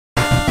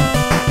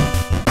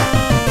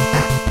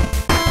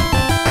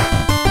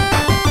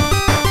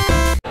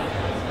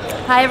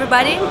Hi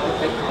everybody,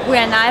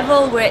 we're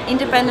Nival, we're an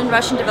independent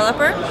Russian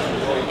developer,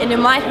 and you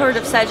might heard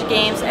of such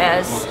games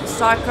as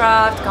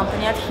StarCraft,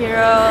 Company of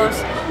Heroes.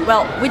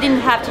 Well, we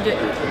didn't have to do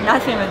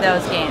nothing with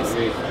those games.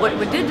 What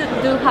we did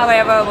do,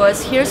 however,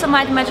 was Heroes of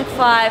Might and Magic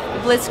 5,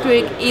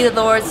 Blitzkrieg,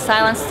 Edelord,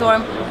 Silent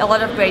Storm, a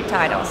lot of great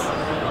titles.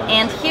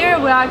 And here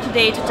we are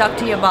today to talk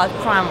to you about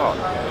Prime World.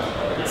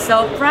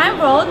 So Prime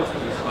World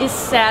is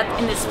set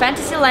in this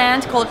fantasy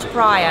land called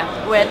Pariah,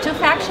 where two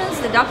factions,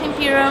 the Dark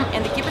Imperium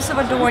and the Keepers of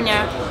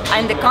Adornia, are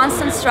in the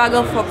constant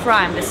struggle for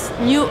Prime, this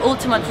new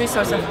ultimate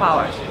resource of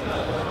power.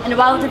 And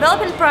while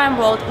developing Prime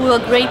World, we were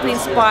greatly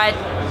inspired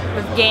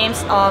with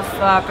games of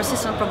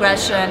persistent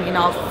progression,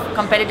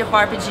 competitive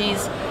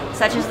RPGs,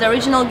 such as the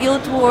original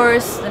Guild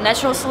Wars, the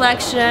Natural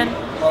Selection,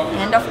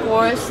 and of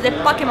course the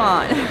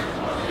Pokemon.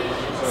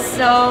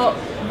 So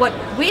what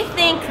we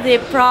think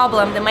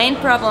the main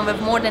problem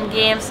with modern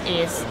games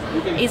is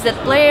that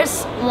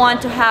players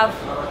want to have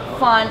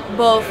fun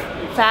both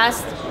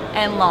fast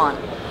and long.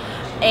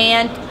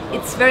 And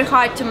it's very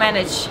hard to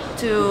manage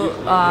to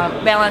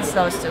balance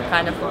those two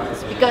kind of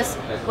ones. Because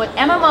what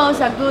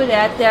MMOs are good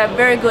at, they're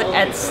very good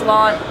at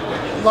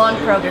long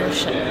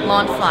progression,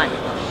 long fun.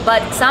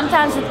 But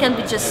sometimes it can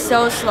be just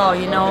so slow,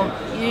 you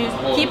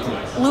keep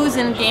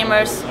losing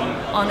gamers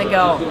on the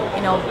go,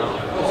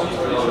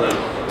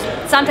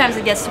 Sometimes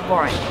it gets too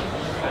boring.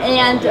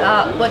 And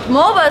what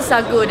MOBAs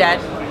are good at,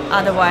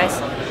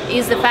 otherwise,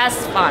 is the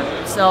fast fun.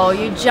 So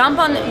you jump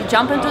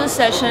into the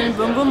session,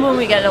 boom, boom, boom,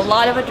 you get a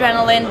lot of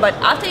adrenaline, but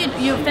after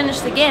you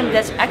finish the game,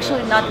 there's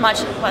actually not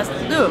much left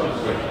to do.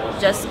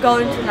 Just go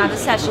into another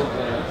session.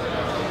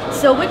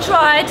 So we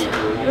tried,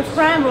 with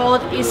Prime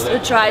World, is to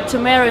try to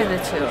marry the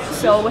two.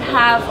 So we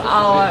have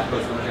our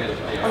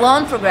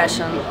long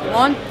progression,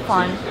 long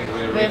fun,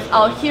 with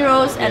our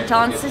heroes and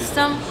talent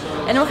system,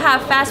 and we'll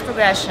have fast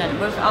progression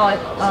with our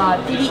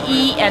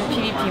PvE and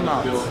PvP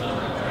modes.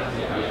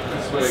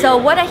 So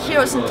what are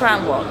heroes in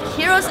Prime World?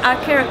 Heroes are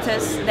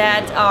characters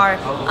that are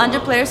under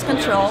players'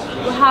 control.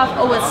 We have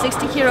over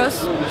 60 heroes,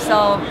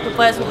 so the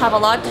players will have a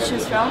lot to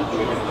choose from.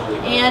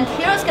 And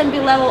heroes can be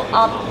leveled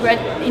up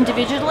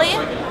individually.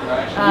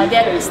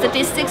 Their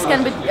statistics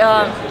can be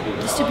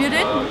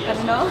distributed,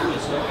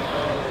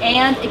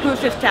 and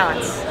equipped with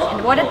talents.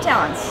 And what are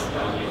talents?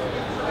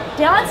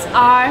 Talents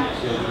are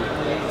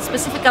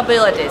specific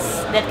abilities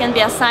that can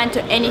be assigned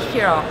to any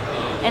hero,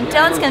 and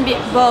talents can be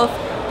both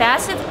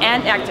passive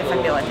and active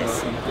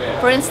abilities.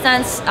 For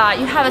instance,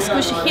 you have a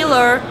squishy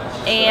healer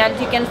and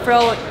you can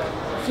throw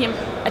him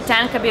a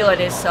tank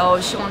ability so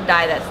she won't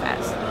die that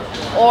fast.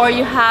 Or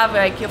you have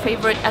your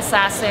favorite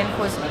assassin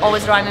who's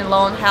always running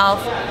low on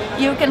health,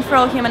 you can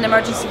throw him an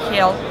emergency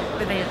heal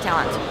with your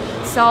talent.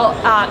 So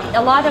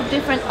a lot of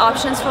different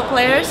options for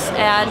players,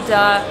 and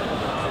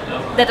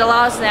that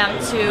allows them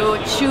to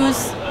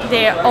choose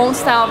their own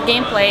style of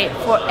gameplay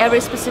for every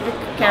specific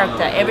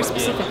character, every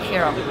specific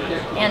hero,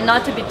 and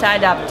not to be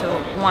tied up to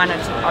one or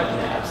two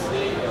archetypes.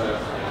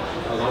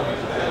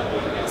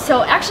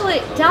 So actually,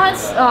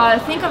 talents,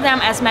 think of them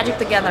as Magic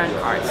the Gathering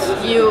cards.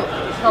 You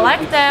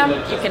collect them,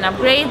 you can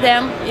upgrade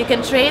them, you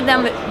can trade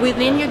them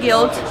within your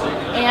guild,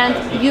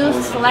 and you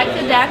select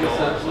your deck,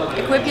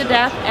 equip your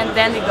deck, and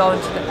then you go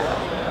into the battle.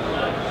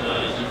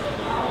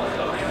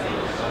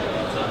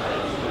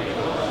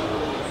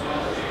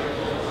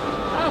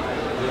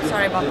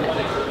 Sorry about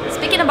that.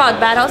 Speaking about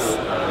battles,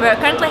 we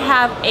currently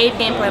have 8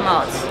 gameplay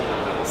modes.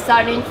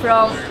 Starting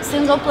from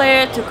single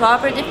player to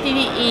cooperative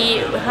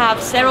PvE, we have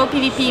several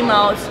PvP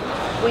modes.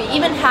 We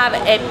even have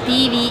a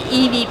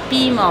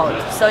PvEVP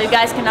mode, so you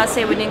guys cannot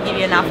say we didn't give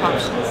you enough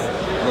options.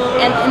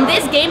 And in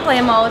these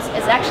gameplay modes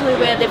is actually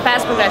where the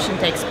fast progression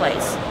takes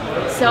place.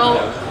 So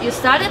you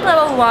start at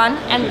level 1,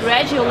 and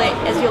gradually,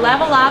 as you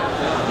level up,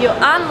 you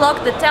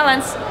unlock the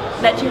talents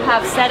that you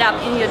have set up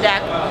in your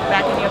deck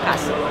back in your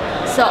castle.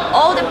 So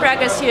all the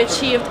progress you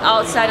achieved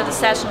outside of the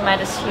session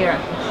matters here.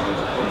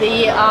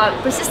 The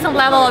persistent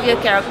level of your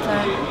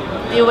character,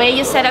 the way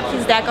you set up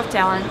his deck of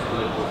talent,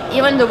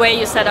 even the way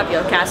you set up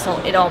your castle,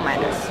 it all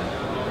matters.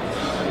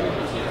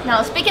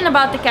 Now, speaking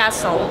about the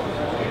castle,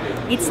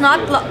 it's not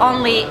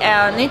only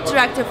an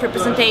interactive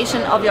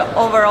representation of your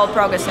overall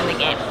progress in the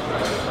game.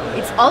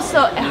 It's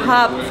also a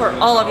hub for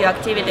all of your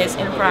activities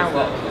in Prime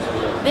World.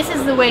 This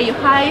is the way you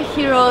hire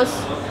heroes,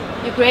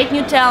 you create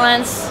new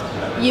talents,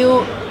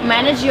 you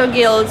manage your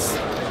guilds,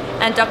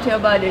 and talk to your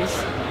buddies.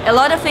 A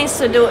lot of things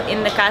to do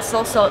in the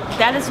castle, so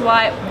that is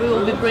why we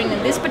will be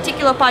bringing this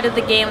particular part of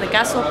the game, the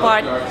castle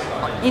part,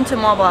 into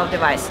mobile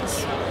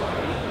devices.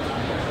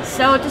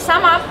 So to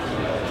sum up,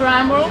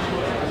 Prime World.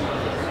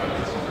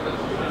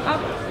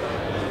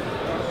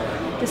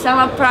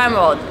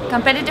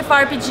 Competitive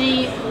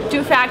RPG,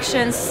 2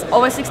 factions,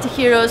 over 60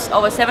 heroes,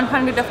 over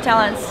 700 of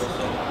talents.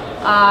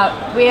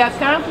 We are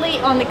currently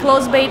on the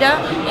closed beta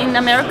in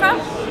America,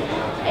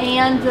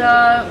 and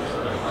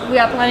we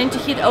are planning to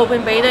hit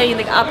open beta in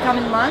the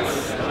upcoming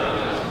months,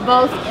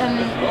 both on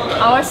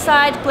our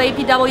site,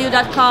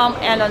 playpw.com,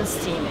 and on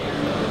Steam.